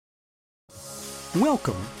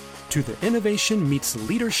Welcome to the Innovation Meets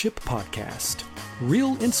Leadership podcast.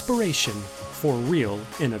 Real inspiration for real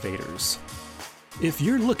innovators. If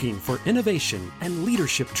you're looking for innovation and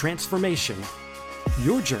leadership transformation,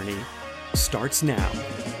 your journey starts now.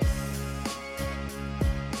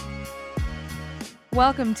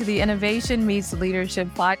 Welcome to the Innovation Meets Leadership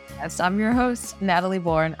podcast. I'm your host, Natalie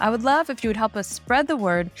Bourne. I would love if you would help us spread the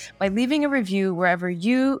word by leaving a review wherever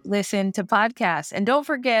you listen to podcasts. And don't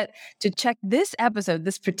forget to check this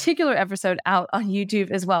particular episode out on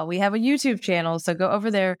YouTube as well. We have a YouTube channel, so go over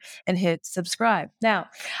there and hit subscribe. Now,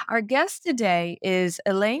 our guest today is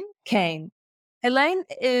Helene Cahen. Helene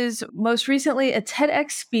is most recently a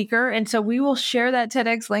TEDx speaker, and so we will share that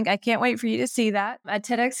TEDx link. I can't wait for you to see that at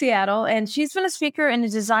TEDx Seattle. And she's been a speaker and a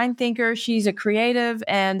design thinker. She's a creative,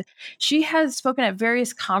 and she has spoken at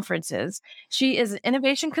various conferences. She is an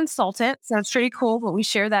innovation consultant, so it's pretty cool, but we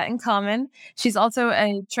share that in common. She's also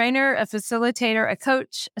a trainer, a facilitator, a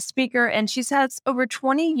coach, a speaker, and she has over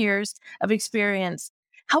 20 years of experience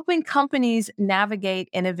helping companies navigate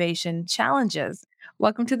innovation challenges.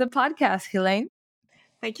 Welcome to the podcast, Helene.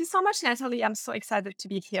 Thank you so much, Natalie. I'm so excited to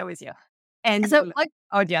be here with you and So,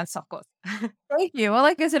 audience, of course. thank you. Well,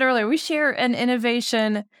 like I said earlier, we share an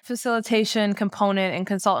innovation facilitation component and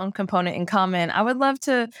consultant component in common. I would love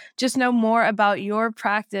to just know more about your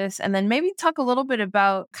practice and then maybe talk a little bit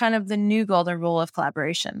about kind of the new golden rule of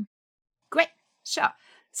collaboration. Great. Sure.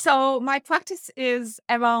 So my practice is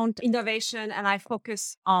around innovation and I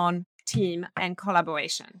focus on team and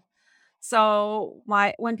collaboration. So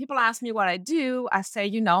when people ask me what I do, I say,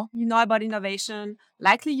 you know about innovation.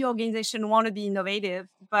 Likely your organization want to be innovative,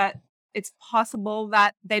 but it's possible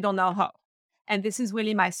that they don't know how. And this is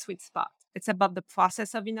really my sweet spot. It's about the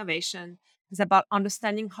process of innovation. It's about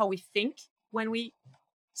understanding how we think when we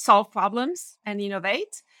solve problems and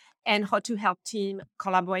innovate, and how to help team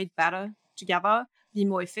collaborate better together, be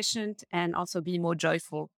more efficient, and also be more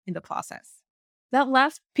joyful in the process. That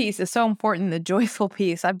last piece is so important, the joyful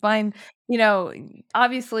piece. I find,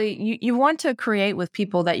 obviously you want to create with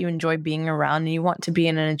people that you enjoy being around and you want to be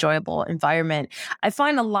in an enjoyable environment. I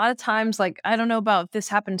find a lot of times, I don't know about if this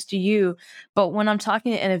happens to you, but when I'm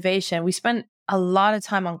talking to innovation, we spend a lot of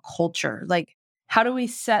time on culture. Like, how do we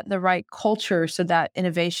set the right culture so that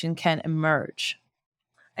innovation can emerge?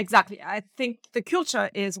 Exactly. I think the culture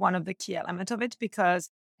is one of the key elements of it because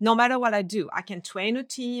no matter what I do, I can train a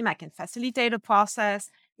team, I can facilitate a process.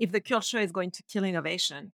 If the culture is going to kill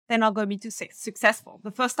innovation, they're not going to be too successful. The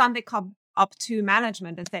first time they come up to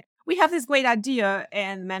management and say, we have this great idea,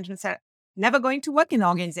 and management said, never going to work in the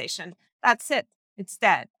organization. That's it. It's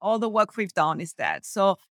dead. All the work we've done is dead.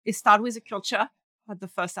 So it starts with a culture, but the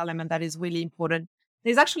first element that is really important.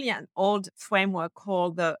 There's actually an old framework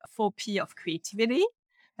called the 4P of creativity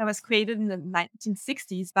that was created in the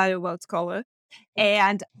 1960s by a world scholar.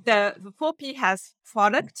 And the 4P has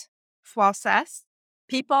product, process,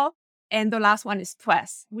 people, and the last one is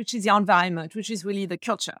stress, which is the environment, which is really the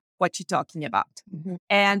culture, what you're talking about. Mm-hmm.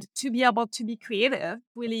 And to be able to be creative,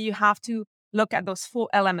 really, you have to look at those 4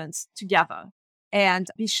 elements together and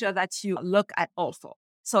be sure that you look at all 4.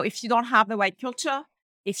 So if you don't have the right culture,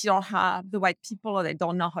 if you don't have the right people or they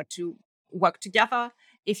don't know how to work together,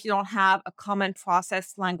 if you don't have a common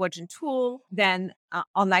process, language, and tool, then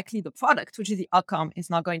unlikely the product, which is the outcome,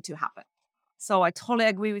 is not going to happen. So I totally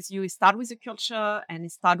agree with you. It starts with the culture and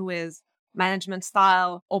it starts with management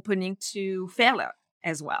style, opening to failure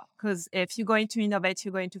as well. Because if you're going to innovate,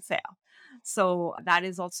 you're going to fail. So that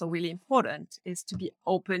is also really important, is to be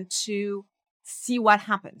open to see what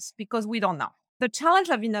happens because we don't know. The challenge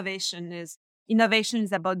of innovation is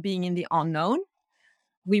about being in the unknown.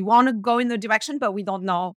 We want to go in the direction, but we don't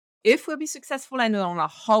know if we'll be successful and we don't know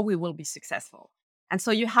how we will be successful. And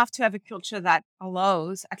so you have to have a culture that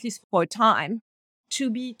allows, at least for a time,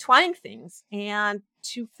 to be trying things and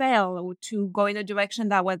to fail or to go in a direction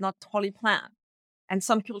that was not totally planned. And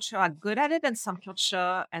some culture are good at it and some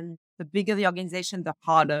culture, and the bigger the organization, the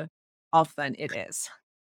harder often it is.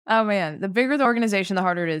 Oh man, the bigger the organization, the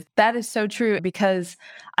harder it is. That is so true because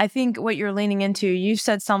I think what you're leaning into, you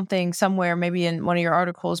said something somewhere, maybe in one of your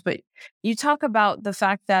articles, but you talk about the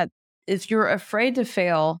fact that if you're afraid to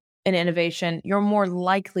fail in innovation, you're more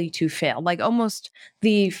likely to fail. Like almost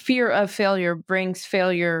the fear of failure brings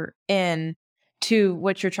failure in to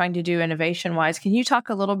what you're trying to do innovation wise. Can you talk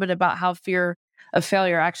a little bit about how fear of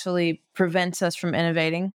failure actually prevents us from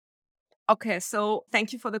innovating? Okay, so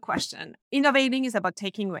thank you for the question. Innovating is about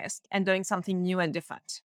taking risk and doing something new and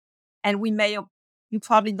different. And you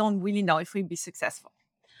probably don't really know if we'll be successful.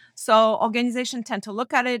 So organizations tend to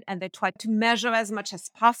look at it and they try to measure as much as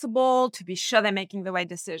possible to be sure they're making the right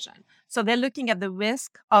decision. So they're looking at the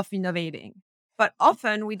risk of innovating But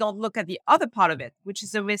often we don't look at the other part of it, which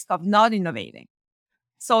is the risk of not innovating.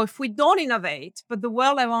 So if we don't innovate, but the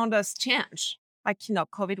world around us change, like,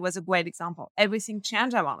 COVID was a great example. Everything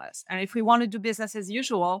changed around us. And if we want to do business as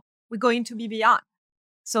usual, we're going to be behind.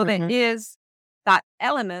 So there Mhm. is that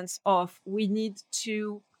element of we need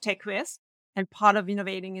to take risks, and part of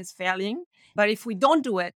innovating is failing. But if we don't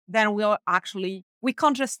do it, then we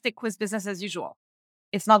can't just stick with business as usual.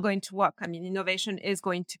 It's not going to work. I mean, innovation is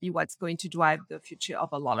going to be what's going to drive the future of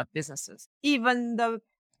a lot of businesses. Even the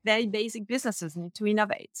very basic businesses need to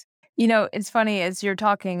innovate. It's funny as you're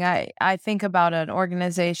talking, I think about an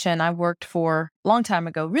organization I worked for a long time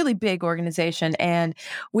ago, really big organization. And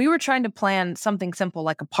we were trying to plan something simple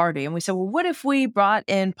like a party. And we said, well, what if we brought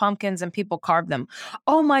in pumpkins and people carved them?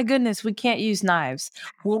 Oh my goodness, we can't use knives.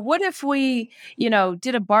 Well, what if we,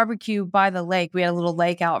 did a barbecue by the lake? We had a little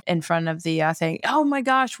lake out in front of the thing. Oh my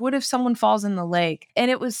gosh, what if someone falls in the lake? And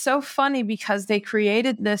it was so funny because they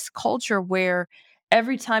created this culture where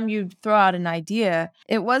every time you throw out an idea,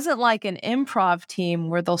 it wasn't like an improv team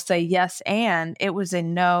where they'll say yes and it was a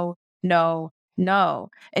no, no, no.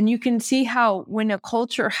 And you can see how when a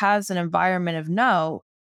culture has an environment of no,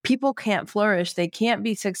 people can't flourish, they can't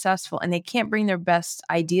be successful, and they can't bring their best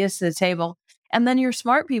ideas to the table. And then your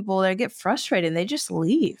smart people, they get frustrated. They just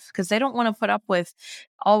leave because they don't want to put up with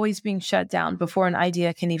always being shut down before an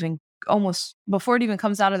idea can even before it even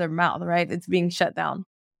comes out of their mouth, right? It's being shut down.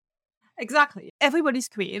 Exactly. Everybody's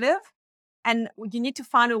creative, and you need to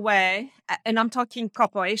find a way. And I'm talking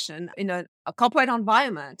corporation in a corporate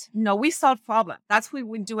environment. We solve problems. That's what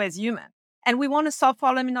we do as humans. And we want to solve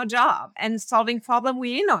problem in our job. And solving problem,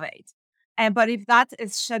 we innovate. But if that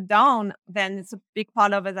is shut down, then it's a big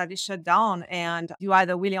part of it that is shut down. And you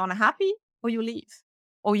either really unhappy or you leave.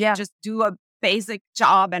 Or you just do a basic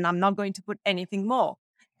job and I'm not going to put anything more.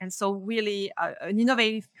 And so really an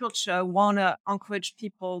innovative culture want to encourage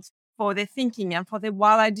people for their thinking and for their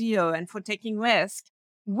wild idea and for taking risk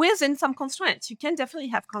within some constraints. You can definitely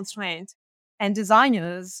have constraints, and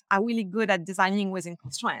designers are really good at designing within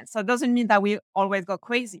constraints. So it doesn't mean that we always go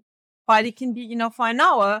crazy, but it can be, for an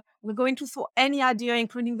hour, we're going to throw any idea,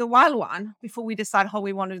 including the wild one, before we decide how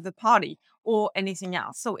we want to do the party or anything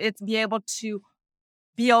else. So it's be able to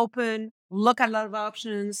be open, look at a lot of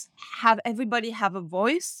options, have everybody have a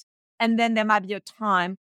voice, and then there might be a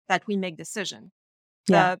time that we make decision.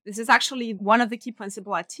 Yeah. This is actually one of the key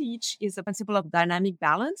principles I teach is the principle of dynamic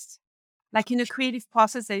balance. Like in a creative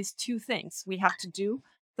process, there's two things we have to do.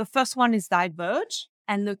 The first one is diverge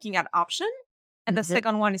and looking at option. And the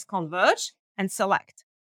second one is converge and select.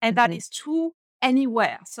 And that is true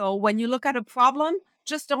anywhere. So when you look at a problem,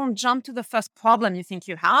 just don't jump to the first problem you think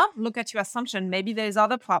you have. Look at your assumption. Maybe there's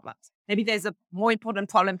other problems. Maybe there's a more important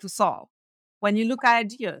problem to solve. When you look at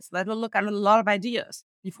ideas, let's look at a lot of ideas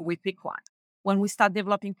before we pick one. When we start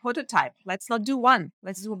developing prototype, let's not do one.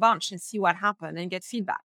 Let's do a bunch and see what happens and get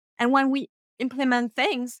feedback. And when we implement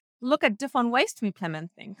things, look at different ways to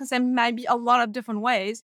implement things, because there might be a lot of different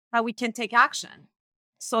ways that we can take action.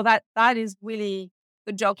 So that is really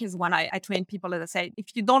the joke is when I train people, as I say,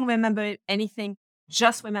 if you don't remember anything,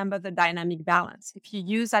 just remember the dynamic balance. If you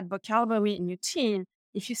use that vocabulary in your team,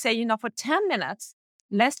 if you say, for 10 minutes,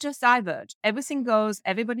 let's just diverge. Everything goes,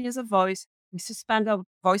 everybody has a voice. We suspend our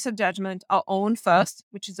voice of judgment, our own first,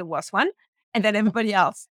 which is the worst one, and then everybody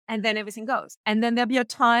else. And then everything goes. And then there'll be a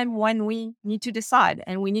time when we need to decide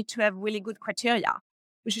and we need to have really good criteria,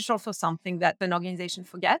 which is also something that an organization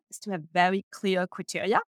forgets, is to have very clear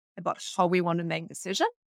criteria about how we want to make decision.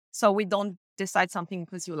 So we don't decide something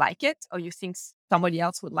because you like it or you think somebody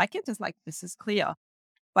else would like it. It's like, this is clear.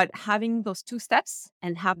 But having those two steps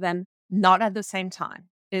and have them not at the same time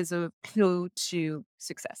is a clue to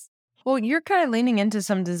success. Well, you're kind of leaning into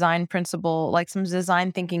some design some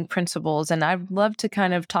design thinking principles. And I'd love to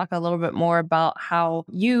kind of talk a little bit more about how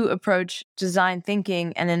you approach design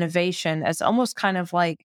thinking and innovation as almost kind of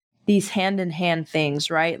like these hand in hand things,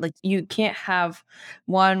 right? Like you can't have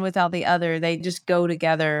one without the other. They just go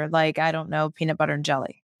together like, I don't know, peanut butter and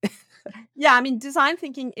jelly. Yeah, I mean, design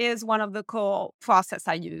thinking is one of the core process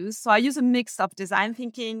I use. So I use a mix of design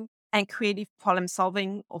thinking and creative problem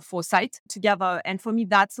solving or foresight together. And for me,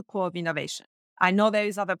 that's the core of innovation. I know there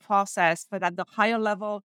is other process, but at the higher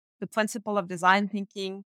level, the principle of design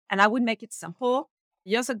thinking, and I would make it simple.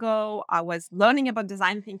 Years ago, I was learning about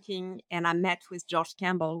design thinking and I met with George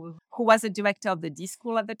Campbell, who was the director of the D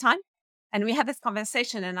School at the time. And we had this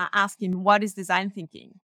conversation and I asked him, what is design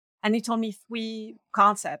thinking? And he told me 3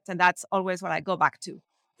 concepts, and that's always what I go back to.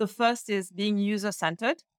 The first is being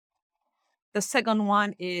user-centered. The second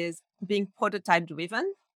one is being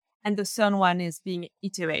prototype-driven. And the third one is being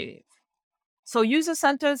iterative. So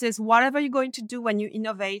user-centered is whatever you're going to do when you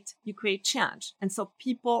innovate, you create change. And so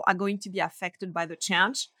people are going to be affected by the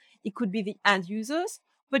change. It could be the end users,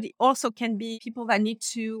 but it also can be people that need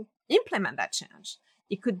to implement that change.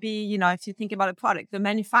 It could be, if you think about a product, the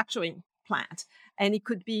manufacturing plant, and it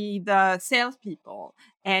could be the salespeople,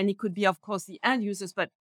 and it could be, of course, the end users,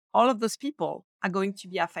 but all of those people are going to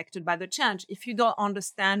be affected by the change. If you don't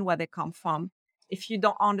understand where they come from, if you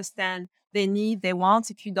don't understand their need, their wants,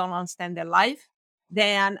 if you don't understand their life,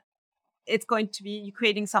 then it's going to be you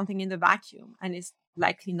creating something in the vacuum and it's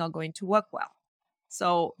likely not going to work well.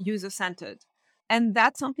 So user-centered. And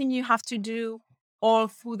that's something you have to do all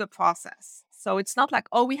through the process. So it's not like,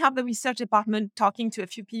 we have the research department talking to a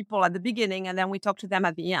few people at the beginning and then we talk to them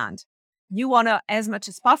at the end. You want to, as much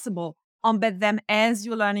as possible, embed them as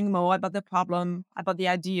you're learning more about the problem, about the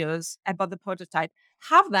ideas, about the prototype.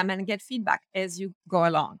 Have them and get feedback as you go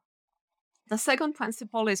along. The second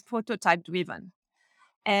principle is prototype driven.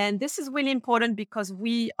 And this is really important because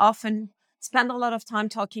we often spend a lot of time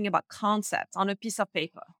talking about concepts on a piece of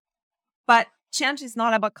paper. But change is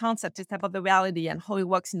not about concept, it's about the reality and how it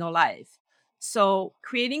works in our life. So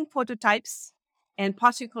creating prototypes, and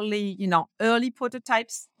particularly, early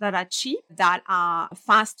prototypes that are cheap, that are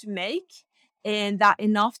fast to make, and that are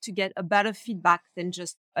enough to get a better feedback than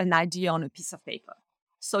just an idea on a piece of paper.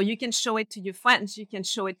 So you can show it to your friends, you can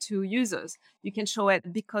show it to users, you can show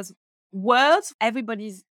it because words,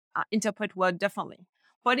 everybody's interpret word differently.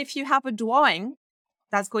 But if you have a drawing,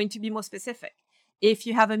 that's going to be more specific. If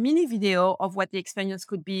you have a mini video of what the experience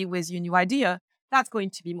could be with your new idea, that's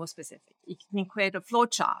going to be more specific. You can create a flow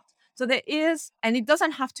chart. So there is, and it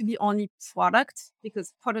doesn't have to be only product,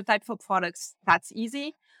 because prototype for products, that's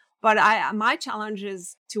easy. But my challenge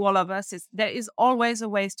is to all of us is there is always a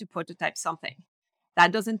ways to prototype something.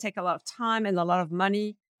 That doesn't take a lot of time and a lot of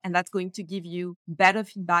money, and that's going to give you better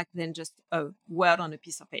feedback than just a word on a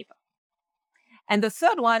piece of paper. And the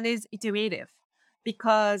third one is iterative,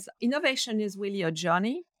 because innovation is really a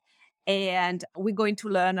journey, and we're going to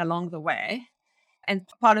learn along the way. And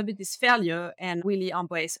part of it is failure, and really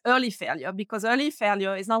embrace early failure, because early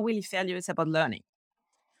failure is not really failure, it's about learning.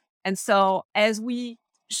 And so as we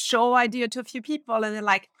show idea to a few people and they're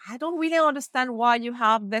like, I don't really understand why you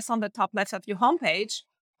have this on the top left of your homepage.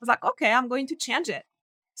 I was like, okay, I'm going to change it.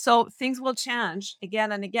 So things will change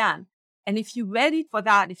again and again. And if you're ready for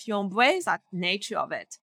that, if you embrace that nature of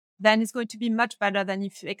it, then it's going to be much better than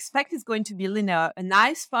if you expect it's going to be linear, a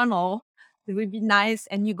nice funnel that will be nice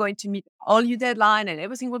and you're going to meet all your deadline and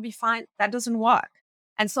everything will be fine. That doesn't work.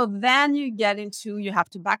 And so then you get into, you have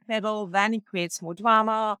to backpedal, then it creates more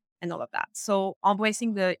drama and all of that. So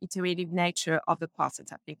embracing the iterative nature of the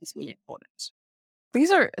process, I think, is really important.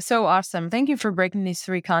 These are so awesome. Thank you for breaking these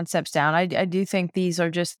three concepts down. I do think these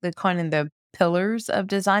are just the kind of the pillars of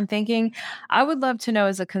design thinking. I would love to know,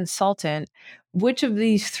 as a consultant, which of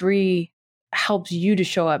these three helps you to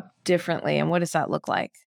show up differently, and what does that look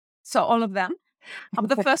like? So all of them.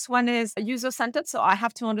 The first one is user-centered. So I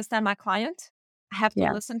have to understand my client. I have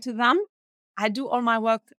to listen to them. I do all my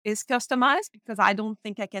work is customized, because I don't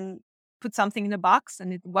think I can put something in a box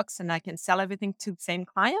and it works and I can sell everything to the same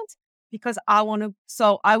client, because I want to.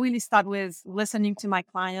 So I really start with listening to my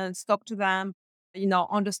clients, talk to them,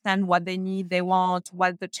 understand what they need, they want,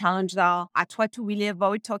 what the challenges are. I try to really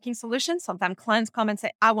avoid talking solutions. Sometimes clients come and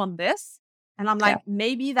say, I want this. And I'm like,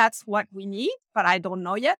 maybe that's what we need, but I don't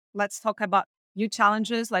know yet. Let's talk about your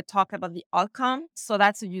challenges. Let's talk about the outcome. So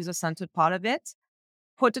that's a user-centered part of it.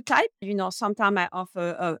 Prototype, sometimes I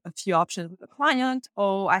offer a few options with the client,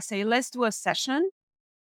 or I say, let's do a session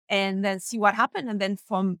and then see what happened. And then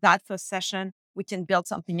from that first session, we can build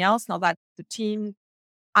something else. Now that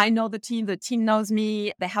I know the team knows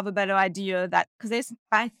me, they have a better idea because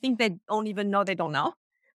I think they don't even know they don't know.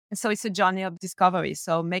 And so it's a journey of discovery.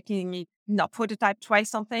 So making it, prototype, try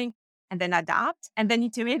something and then adapt, and then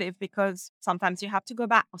iterative, because sometimes you have to go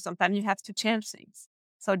back or sometimes you have to change things.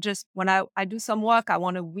 So just when I do some work, I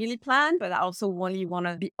want to really plan, but I also really want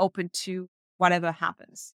to be open to whatever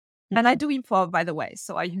happens. And I do improv, by the way.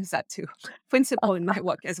 So I use that too, principle in my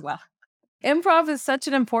work as well. Improv is such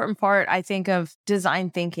an important part, I think, of design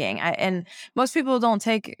thinking. And most people don't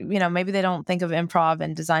take, maybe they don't think of improv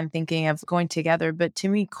and design thinking of going together. But to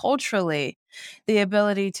me, culturally, the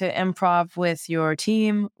ability to improv with your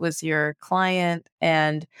team, with your client,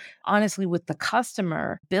 and honestly, with the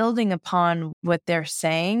customer, building upon what they're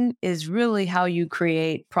saying is really how you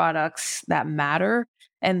create products that matter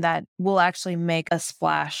and that will actually make a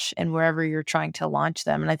splash in wherever you're trying to launch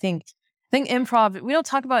them. And I think improv, we don't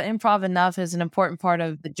talk about improv enough as an important part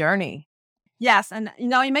of the journey. Yes. And,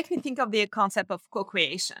 it makes me think of the concept of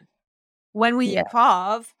co-creation. When we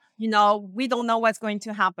improv, we don't know what's going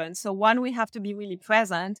to happen. So one, we have to be really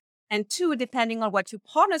present. And two, depending on what your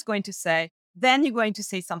partner is going to say, then you're going to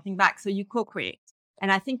say something back. So you co-create.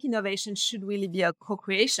 And I think innovation should really be a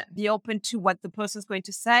co-creation. Be open to what the person's going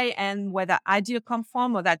to say and where that idea come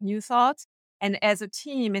from or that new thought. And as a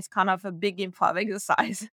team, it's kind of a big improv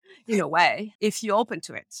exercise in a way, if you're open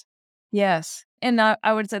to it. Yes. And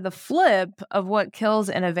I would say the flip of what kills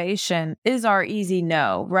innovation is our easy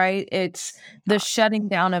no, right? It's the shutting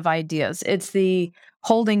down of ideas. It's the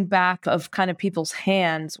holding back of kind of people's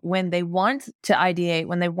hands when they want to ideate,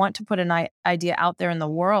 when they want to put an idea out there in the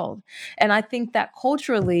world. And I think that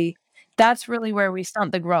culturally, that's really where we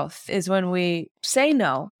stunt the growth is when we say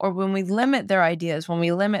no or when we limit their ideas, when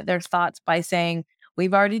we limit their thoughts by saying,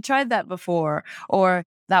 we've already tried that before, or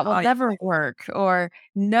that will never work, or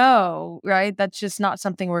no, right? That's just not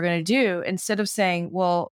something we're going to do. Instead of saying,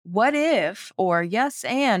 well, what if, or yes,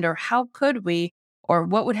 and, or how could we, or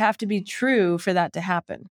what would have to be true for that to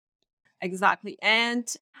happen? Exactly.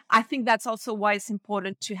 And I think that's also why it's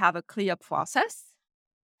important to have a clear process.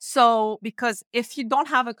 So, because if you don't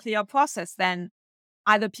have a clear process, then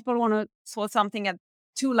either people want to throw something at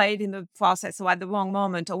too late in the process or at the wrong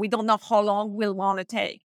moment, or we don't know how long we'll want to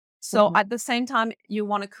take. So at the same time, you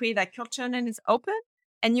want to create that culture and it's open.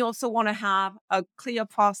 And you also want to have a clear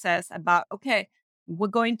process about, okay, we're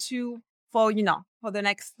going to, for the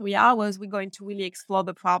next 3 hours, we're going to really explore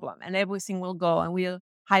the problem and everything will go and we'll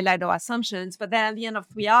highlight our assumptions. But then at the end of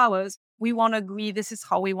 3 hours, we want to agree this is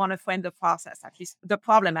how we want to frame the process, at least the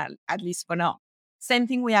problem, at least for now. Same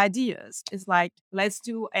thing with ideas. It's like, let's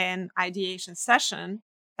do an ideation session.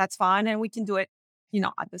 That's fine. And we can do it,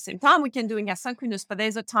 at the same time. We can do it asynchronous, but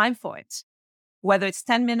there's a time for it, whether it's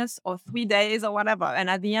 10 minutes or 3 days or whatever. And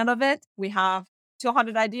at the end of it, we have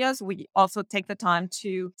 200 ideas. We also take the time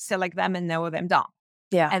to select them and narrow them down.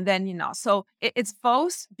 Yeah. And then, so it's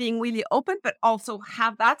both being really open, but also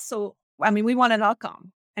have that. So, we want an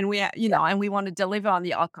outcome and and we want to deliver on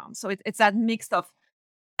the outcome. So it's that mix of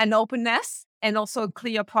an openness and also a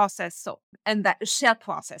clear process. So, and that shared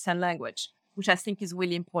process and language, which I think is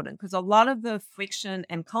really important because a lot of the friction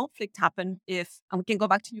and conflict happen and we can go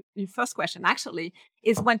back to your first question actually,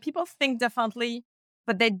 is when people think differently,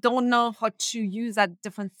 but they don't know how to use that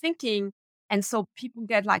different thinking. And so people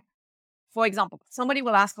get like, for example, somebody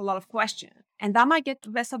will ask a lot of questions and that might get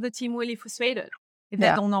the rest of the team really frustrated if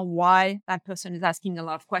they don't know why that person is asking a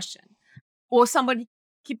lot of questions. Or somebody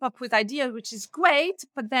keep up with ideas, which is great,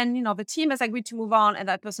 but then, the team has agreed to move on and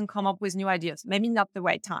that person come up with new ideas, maybe not the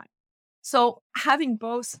right time. So having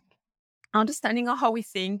both understanding of how we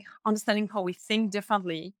think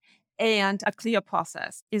differently and a clear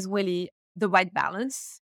process is really the right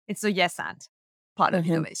balance. It's a yes and part of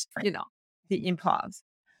innovation, the improv.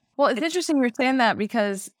 Well, it's interesting you're saying that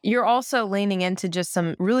because you're also leaning into just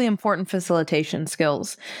some really important facilitation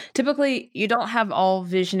skills. Typically, you don't have all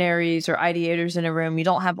visionaries or ideators in a room. You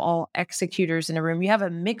don't have all executors in a room. You have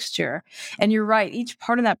a mixture. And you're right, each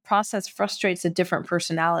part of that process frustrates a different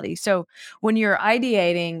personality. So when you're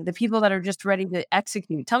ideating, the people that are just ready to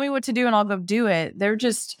execute, tell me what to do and I'll go do it. They're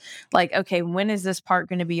just like, okay, when is this part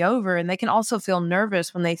going to be over? And they can also feel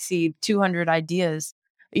nervous when they see 200 ideas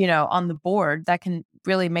on the board that can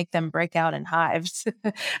really make them break out in hives.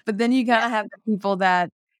 But then you gotta have the people that,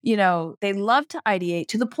 they love to ideate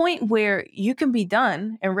to the point where you can be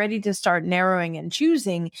done and ready to start narrowing and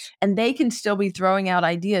choosing, and they can still be throwing out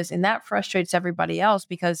ideas. And that frustrates everybody else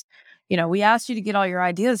because, we asked you to get all your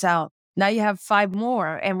ideas out. Now you have 5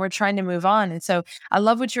 more and we're trying to move on. And so I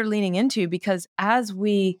love what you're leaning into because as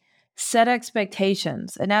we set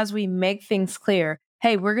expectations and as we make things clear,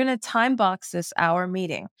 hey, we're going to time box this hour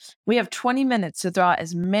meeting. We have 20 minutes to throw out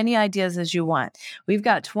as many ideas as you want. We've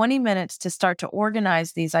got 20 minutes to start to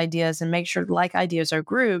organize these ideas and make sure like ideas are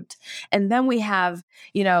grouped. And then we have,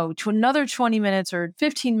 to another 20 minutes or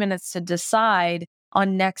 15 minutes to decide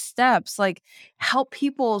on next steps, like help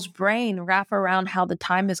people's brain wrap around how the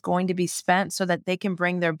time is going to be spent so that they can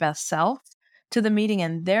bring their best self to the meeting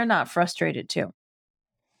and they're not frustrated too.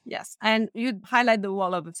 Yes. And you highlight the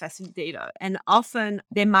role of a facilitator. And often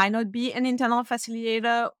there might not be an internal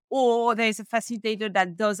facilitator or there's a facilitator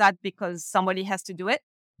that does that because somebody has to do it,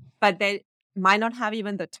 but they might not have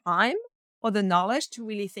even the time or the knowledge to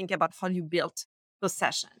really think about how you built the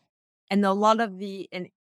session. And a lot of the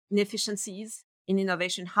inefficiencies in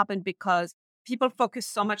innovation happen because people focus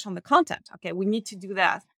so much on the content. Okay, we need to do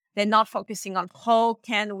that. They're not focusing on how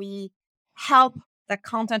can we help the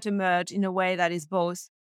content emerge in a way that is both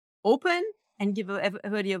open and give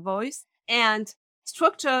everybody a voice and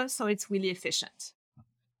structure so it's really efficient.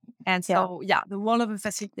 And so, the role of a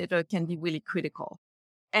facilitator can be really critical.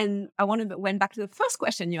 And I went back to the first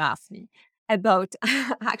question you asked me about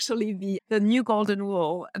actually the new golden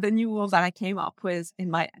rule, the new rule that I came up with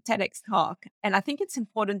in my TEDx talk. And I think it's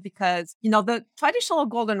important because, the traditional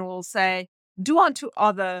golden rules say, do unto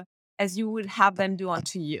other as you would have them do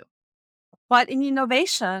unto you. But in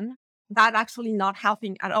innovation, that's actually not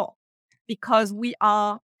helping at all because we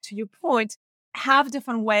are, to your point, have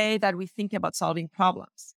different way that we think about solving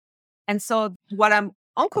problems. And so what I'm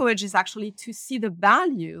encouraged is actually to see the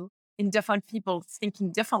value in different people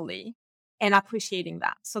thinking differently and appreciating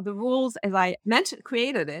that. So the rules, as I mentioned,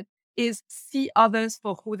 created it, is see others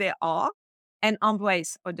for who they are and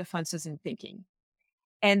embrace our differences in thinking.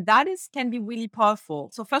 And that can be really powerful.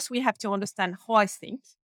 So first we have to understand how I think,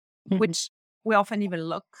 which we often even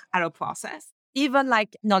look at our process. Even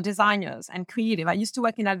like designers and creative. I used to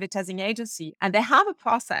work in an advertising agency and they have a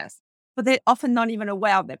process, but they're often not even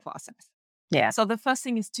aware of their process. Yeah. So the first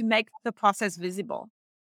thing is to make the process visible.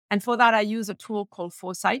 And for that, I use a tool called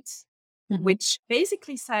Foresight, which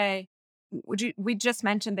basically say, we just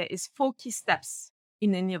mentioned there is 4 key steps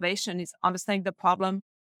in innovation is understanding the problem,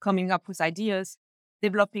 coming up with ideas,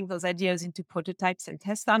 developing those ideas into prototypes and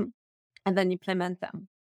test them, and then implement them.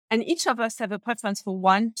 And each of us have a preference for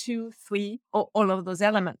 1, 2, 3, or all of those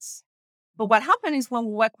elements. But what happens is when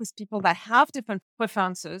we work with people that have different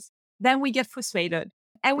preferences, then we get frustrated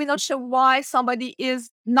and we're not sure why somebody is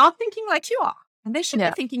not thinking like you are. And they should be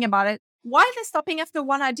thinking about it. Why are they stopping after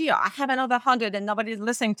one idea? I have another 100 and nobody's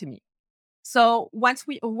listening to me. So once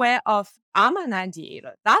we're aware of, I'm an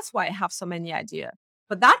ideator, that's why I have so many ideas.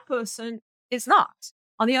 But that person is not.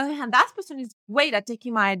 On the other hand, that person is great at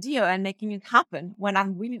taking my idea and making it happen when I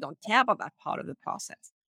really don't care about that part of the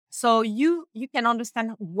process. So you can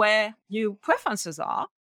understand where your preferences are,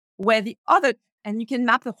 where the other, and you can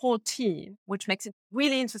map the whole team, which makes it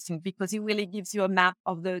really interesting because it really gives you a map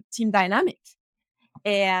of the team dynamic.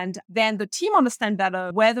 And then the team understands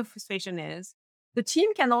better where the frustration is. The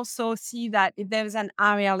team can also see that if there is an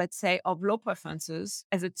area, let's say, of low preferences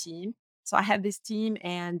as a team. So I have this team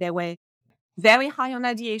and they were very high on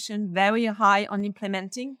ideation, very high on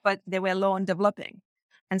implementing, but they were low on developing.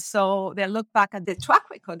 And so they look back at the track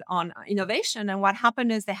record on innovation. And what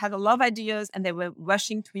happened is they had a lot of ideas and they were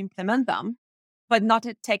rushing to implement them, but not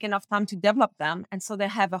take enough time to develop them. And so they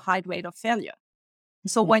have a high rate of failure.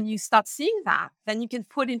 So when you start seeing that, then you can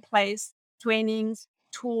put in place trainings,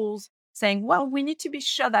 tools, saying, well, we need to be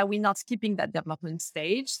sure that we're not skipping that development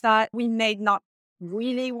stage that we may not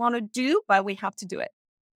really want to do, but we have to do it.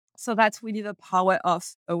 So that's really the power of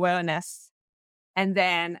awareness. And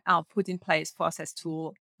then I'll put in place process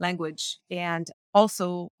tool, language. And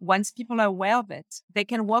also, once people are aware of it, they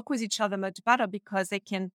can work with each other much better because they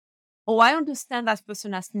can, I understand that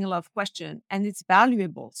person asking a lot of questions and it's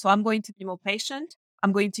valuable. So I'm going to be more patient.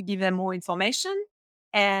 I'm going to give them more information.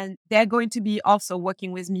 And they're going to be also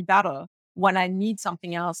working with me better when I need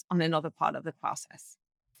something else on another part of the process.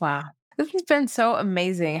 Wow. This has been so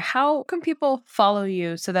amazing. How can people follow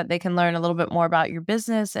you so that they can learn a little bit more about your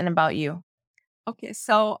business and about you? Okay,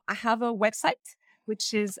 so I have a website,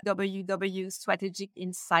 which is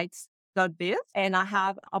www.strategicinsights.biz. And I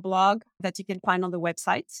have a blog that you can find on the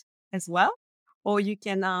website as well. Or you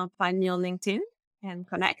can find me on LinkedIn and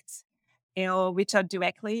connect, or reach out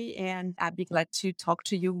directly. And I'd be glad to talk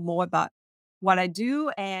to you more about what I do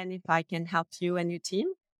and if I can help you and your team.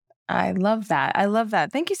 I love that. I love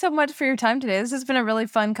that. Thank you so much for your time today. This has been a really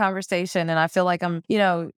fun conversation. And I feel like I'm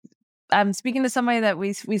speaking to somebody that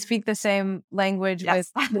we speak the same language with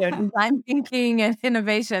design thinking and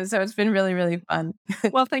innovation. So it's been really, really fun.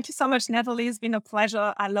 Well, thank you so much, Natalie. It's been a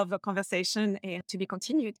pleasure. I love the conversation and to be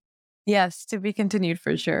continued. Yes, to be continued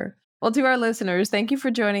for sure. Well, to our listeners, thank you for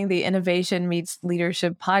joining the Innovation Meets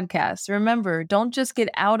Leadership podcast. Remember, don't just get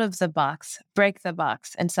out of the box, break the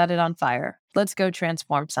box and set it on fire. Let's go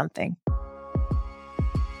transform something.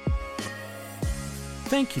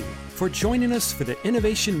 Thank you for joining us for the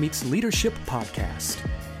Innovation Meets Leadership podcast.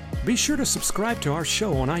 Be sure to subscribe to our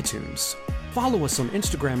show on iTunes. Follow us on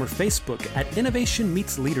Instagram or Facebook at Innovation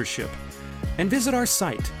Meets Leadership, and visit our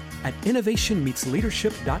site at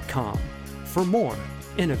innovationmeetsleadership.com for more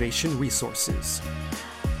innovation resources.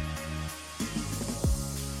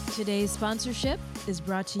 Today's sponsorship is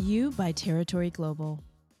brought to you by Territory Global.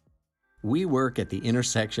 We work at the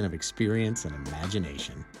intersection of experience and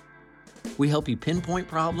imagination. We help you pinpoint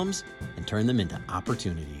problems and turn them into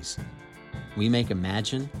opportunities. We make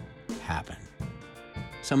imagine happen.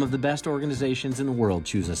 Some of the best organizations in the world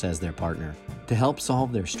choose us as their partner to help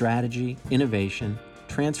solve their strategy, innovation,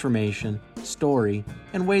 transformation, story,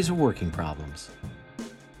 and ways of working problems.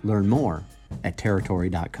 Learn more at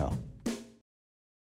territory.co.